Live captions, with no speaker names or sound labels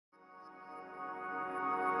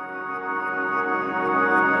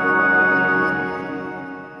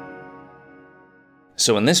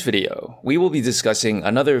So in this video, we will be discussing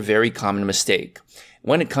another very common mistake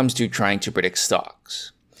when it comes to trying to predict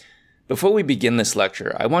stocks. Before we begin this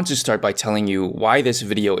lecture, I want to start by telling you why this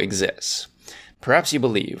video exists. Perhaps you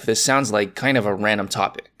believe this sounds like kind of a random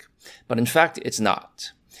topic, but in fact it's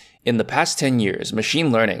not. In the past 10 years,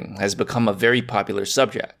 machine learning has become a very popular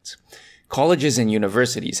subject. Colleges and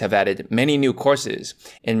universities have added many new courses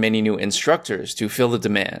and many new instructors to fill the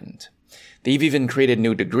demand. They've even created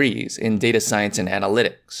new degrees in data science and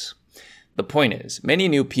analytics. The point is, many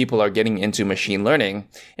new people are getting into machine learning,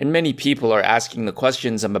 and many people are asking the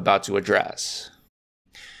questions I'm about to address.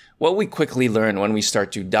 What we quickly learn when we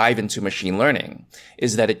start to dive into machine learning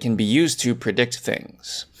is that it can be used to predict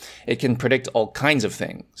things. It can predict all kinds of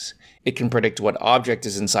things. It can predict what object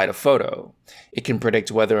is inside a photo. It can predict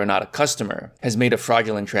whether or not a customer has made a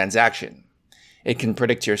fraudulent transaction. It can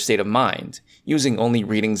predict your state of mind using only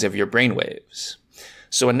readings of your brainwaves.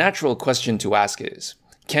 So a natural question to ask is,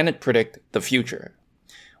 can it predict the future?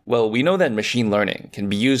 Well, we know that machine learning can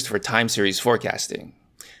be used for time series forecasting.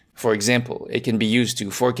 For example, it can be used to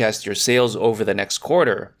forecast your sales over the next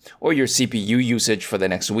quarter or your CPU usage for the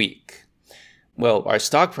next week. Well, are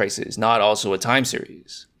stock prices not also a time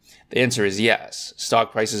series? The answer is yes.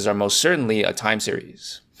 Stock prices are most certainly a time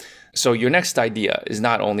series. So your next idea is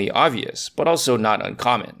not only obvious, but also not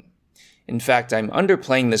uncommon. In fact, I'm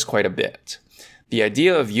underplaying this quite a bit. The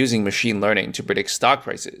idea of using machine learning to predict stock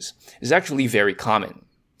prices is actually very common.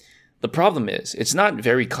 The problem is, it's not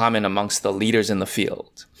very common amongst the leaders in the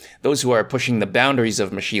field, those who are pushing the boundaries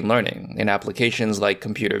of machine learning in applications like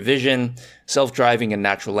computer vision, self-driving, and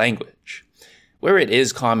natural language. Where it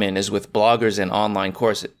is common is with bloggers and online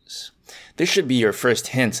courses. This should be your first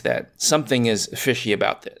hint that something is fishy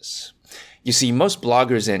about this. You see, most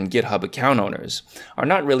bloggers and GitHub account owners are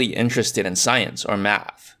not really interested in science or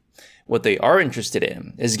math. What they are interested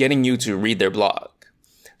in is getting you to read their blog.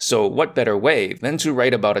 So what better way than to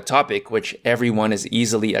write about a topic which everyone is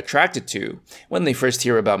easily attracted to when they first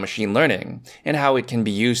hear about machine learning and how it can be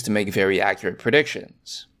used to make very accurate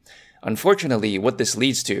predictions. Unfortunately, what this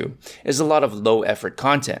leads to is a lot of low-effort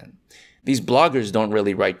content. These bloggers don't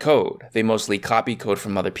really write code, they mostly copy code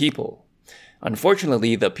from other people.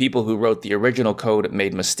 Unfortunately, the people who wrote the original code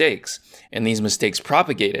made mistakes, and these mistakes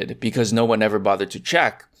propagated because no one ever bothered to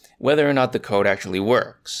check whether or not the code actually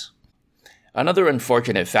works. Another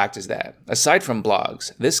unfortunate fact is that, aside from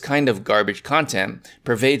blogs, this kind of garbage content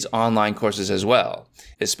pervades online courses as well,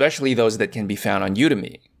 especially those that can be found on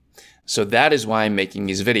Udemy. So that is why I'm making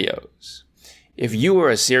these videos. If you are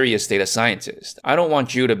a serious data scientist, I don't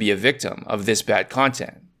want you to be a victim of this bad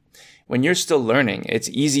content. When you're still learning, it's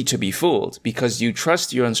easy to be fooled because you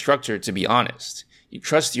trust your instructor to be honest. You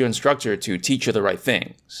trust your instructor to teach you the right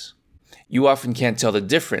things. You often can't tell the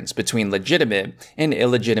difference between legitimate and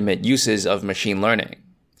illegitimate uses of machine learning.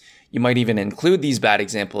 You might even include these bad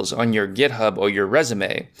examples on your GitHub or your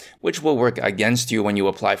resume, which will work against you when you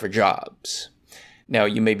apply for jobs. Now,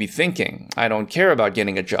 you may be thinking, I don't care about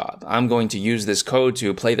getting a job. I'm going to use this code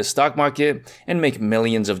to play the stock market and make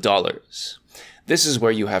millions of dollars. This is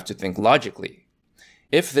where you have to think logically.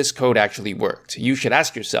 If this code actually worked, you should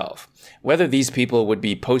ask yourself whether these people would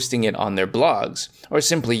be posting it on their blogs or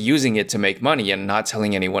simply using it to make money and not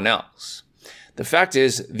telling anyone else. The fact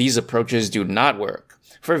is, these approaches do not work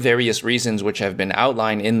for various reasons which have been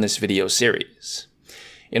outlined in this video series.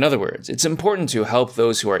 In other words, it's important to help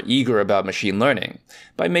those who are eager about machine learning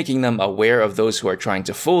by making them aware of those who are trying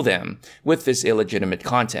to fool them with this illegitimate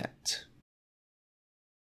content.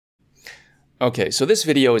 Okay, so this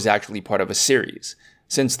video is actually part of a series,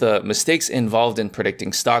 since the mistakes involved in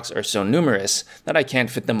predicting stocks are so numerous that I can't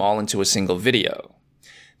fit them all into a single video.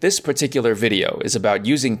 This particular video is about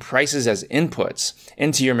using prices as inputs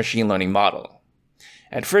into your machine learning model.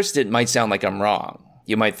 At first, it might sound like I'm wrong.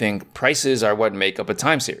 You might think prices are what make up a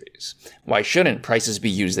time series. Why shouldn't prices be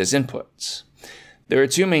used as inputs? There are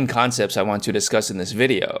two main concepts I want to discuss in this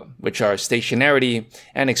video, which are stationarity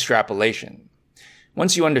and extrapolation.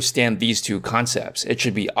 Once you understand these two concepts, it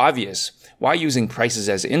should be obvious why using prices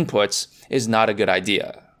as inputs is not a good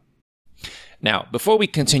idea. Now, before we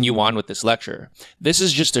continue on with this lecture, this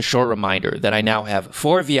is just a short reminder that I now have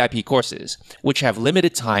 4 VIP courses, which have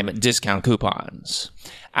limited time discount coupons.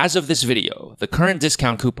 As of this video, the current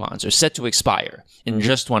discount coupons are set to expire in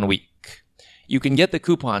just 1 week. You can get the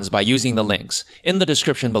coupons by using the links in the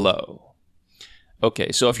description below.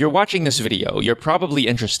 Okay, so if you're watching this video, you're probably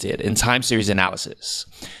interested in time series analysis.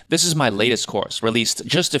 This is my latest course, released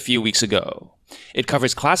just a few weeks ago. It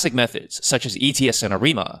covers classic methods such as ETS and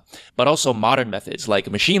ARIMA, but also modern methods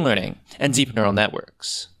like machine learning and deep neural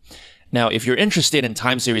networks. Now, if you're interested in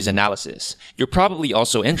time series analysis, you're probably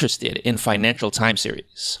also interested in financial time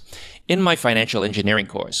series. In my financial engineering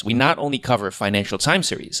course, we not only cover financial time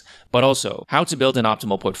series, but also how to build an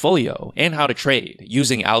optimal portfolio and how to trade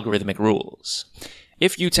using algorithmic rules.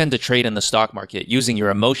 If you tend to trade in the stock market using your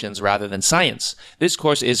emotions rather than science, this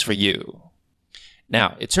course is for you.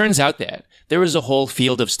 Now, it turns out that there is a whole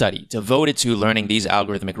field of study devoted to learning these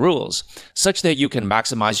algorithmic rules, such that you can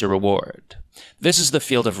maximize your reward. This is the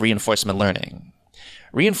field of reinforcement learning.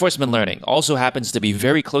 Reinforcement learning also happens to be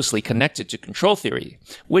very closely connected to control theory,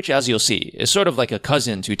 which, as you'll see, is sort of like a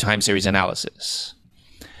cousin to time series analysis.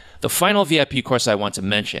 The final VIP course I want to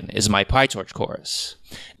mention is my PyTorch course.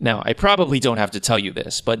 Now, I probably don't have to tell you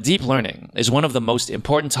this, but deep learning is one of the most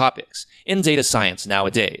important topics in data science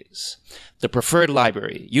nowadays. The preferred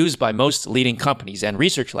library used by most leading companies and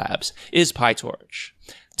research labs is PyTorch.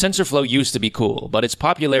 TensorFlow used to be cool, but its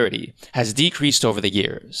popularity has decreased over the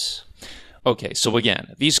years. Okay, so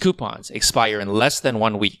again, these coupons expire in less than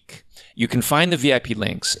 1 week. You can find the VIP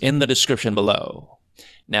links in the description below.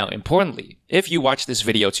 Now, importantly, if you watch this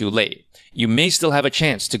video too late, you may still have a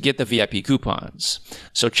chance to get the VIP coupons.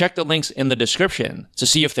 So check the links in the description to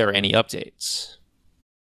see if there are any updates.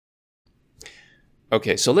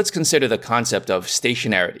 Okay, so let's consider the concept of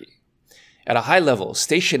stationarity. At a high level,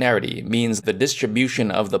 stationarity means the distribution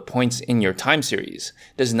of the points in your time series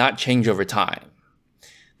does not change over time.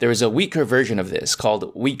 There is a weaker version of this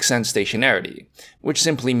called weak sense stationarity, which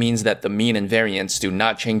simply means that the mean and variance do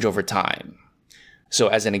not change over time. So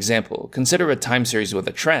as an example, consider a time series with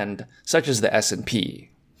a trend, such as the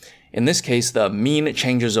S&P. In this case, the mean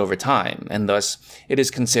changes over time, and thus it is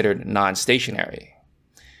considered non-stationary.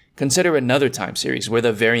 Consider another time series where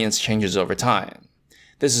the variance changes over time.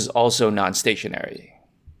 This is also non-stationary.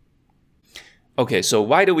 Okay, so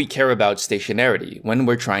why do we care about stationarity when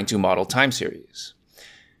we're trying to model time series?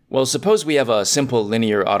 Well, suppose we have a simple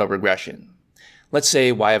linear autoregression. Let's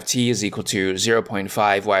say y of t is equal to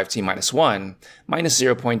 0.5 y of t minus 1 minus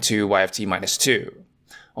 0.2 y of t minus 2.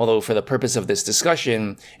 Although for the purpose of this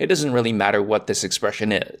discussion, it doesn't really matter what this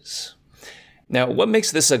expression is. Now, what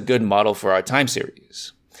makes this a good model for our time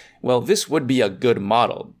series? Well, this would be a good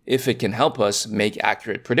model if it can help us make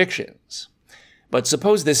accurate predictions. But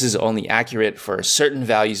suppose this is only accurate for certain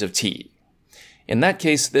values of t. In that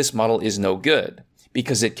case, this model is no good,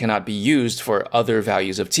 because it cannot be used for other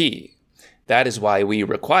values of t. That is why we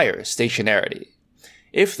require stationarity.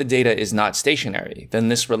 If the data is not stationary, then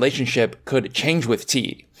this relationship could change with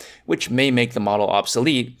t, which may make the model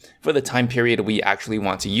obsolete for the time period we actually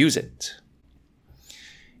want to use it.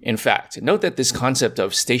 In fact, note that this concept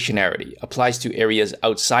of stationarity applies to areas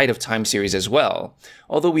outside of time series as well,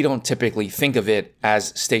 although we don't typically think of it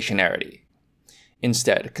as stationarity.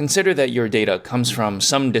 Instead, consider that your data comes from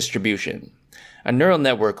some distribution. A neural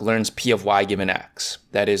network learns p of y given x,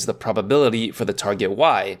 that is, the probability for the target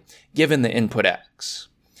y given the input x.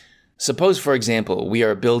 Suppose, for example, we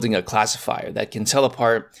are building a classifier that can tell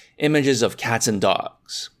apart images of cats and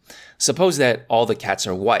dogs. Suppose that all the cats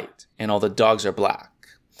are white and all the dogs are black.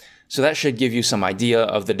 So that should give you some idea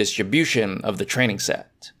of the distribution of the training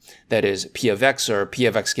set, that is, p of x or p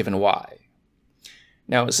of x given y.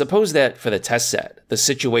 Now, suppose that for the test set, the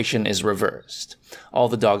situation is reversed. All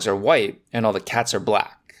the dogs are white and all the cats are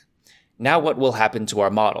black. Now what will happen to our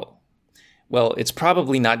model? Well, it's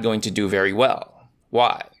probably not going to do very well.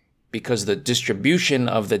 Why? Because the distribution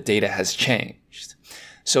of the data has changed.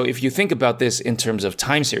 So if you think about this in terms of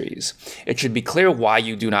time series, it should be clear why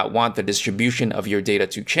you do not want the distribution of your data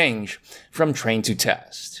to change from train to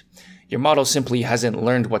test. Your model simply hasn't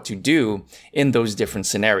learned what to do in those different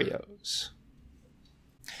scenarios.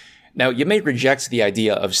 Now, you may reject the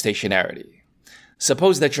idea of stationarity.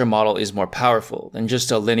 Suppose that your model is more powerful than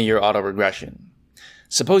just a linear autoregression.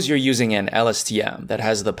 Suppose you're using an LSTM that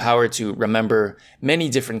has the power to remember many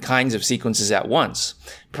different kinds of sequences at once,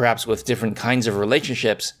 perhaps with different kinds of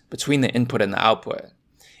relationships between the input and the output.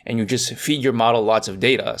 And you just feed your model lots of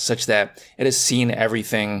data such that it has seen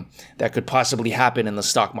everything that could possibly happen in the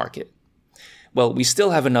stock market. Well, we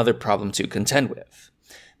still have another problem to contend with.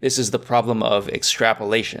 This is the problem of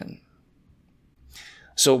extrapolation.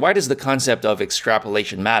 So why does the concept of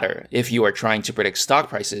extrapolation matter if you are trying to predict stock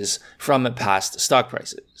prices from past stock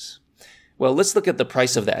prices? Well, let's look at the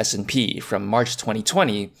price of the S&P from March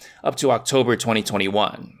 2020 up to October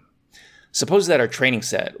 2021. Suppose that our training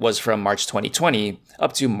set was from March 2020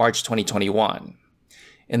 up to March 2021.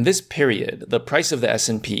 In this period, the price of the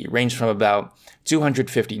S&P ranged from about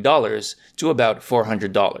 $250 to about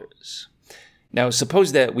 $400. Now,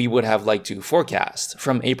 suppose that we would have liked to forecast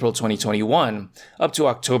from April 2021 up to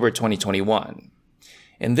October 2021.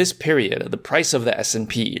 In this period, the price of the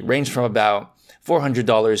S&P ranged from about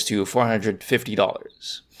 $400 to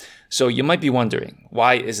 $450. So you might be wondering,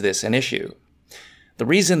 why is this an issue? The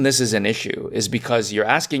reason this is an issue is because you're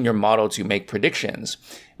asking your model to make predictions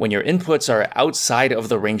when your inputs are outside of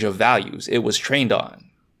the range of values it was trained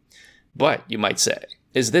on. But, you might say,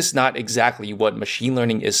 is this not exactly what machine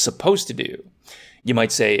learning is supposed to do? You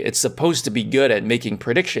might say it's supposed to be good at making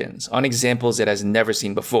predictions on examples it has never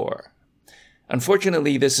seen before.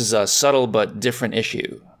 Unfortunately, this is a subtle but different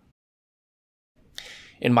issue.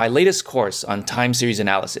 In my latest course on time series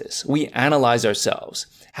analysis, we analyze ourselves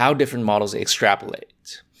how different models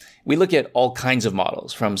extrapolate. We look at all kinds of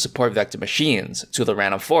models, from support vector machines to the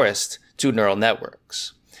random forest to neural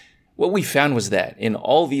networks. What we found was that in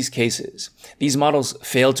all these cases, these models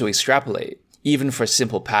fail to extrapolate, even for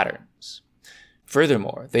simple patterns.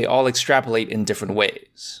 Furthermore, they all extrapolate in different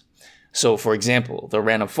ways. So, for example, the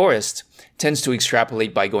random forest tends to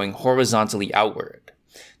extrapolate by going horizontally outward.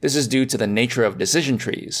 This is due to the nature of decision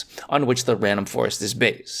trees on which the random forest is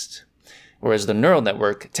based, whereas the neural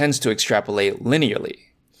network tends to extrapolate linearly.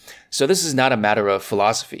 So this is not a matter of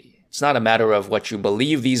philosophy. It's not a matter of what you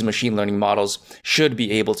believe these machine learning models should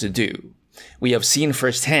be able to do. We have seen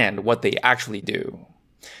firsthand what they actually do.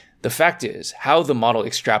 The fact is, how the model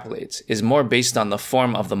extrapolates is more based on the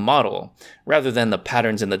form of the model rather than the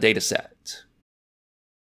patterns in the dataset.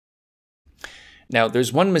 Now,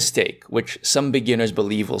 there's one mistake which some beginners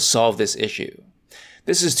believe will solve this issue.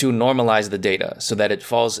 This is to normalize the data so that it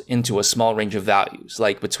falls into a small range of values,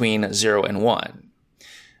 like between 0 and 1.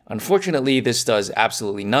 Unfortunately, this does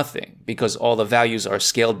absolutely nothing because all the values are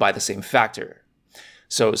scaled by the same factor.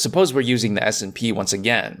 So suppose we're using the S&P once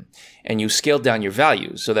again, and you scale down your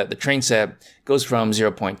values so that the train set goes from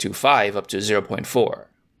 0.25 up to 0.4.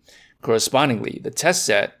 Correspondingly, the test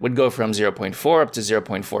set would go from 0.4 up to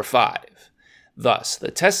 0.45. Thus,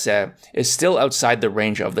 the test set is still outside the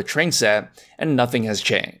range of the train set, and nothing has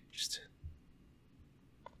changed.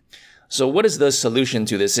 So what is the solution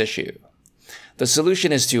to this issue? The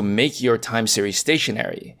solution is to make your time series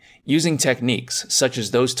stationary, using techniques such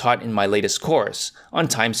as those taught in my latest course on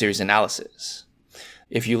time series analysis.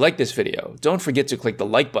 If you like this video, don't forget to click the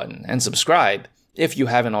like button and subscribe if you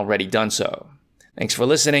haven't already done so. Thanks for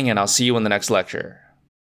listening, and I'll see you in the next lecture.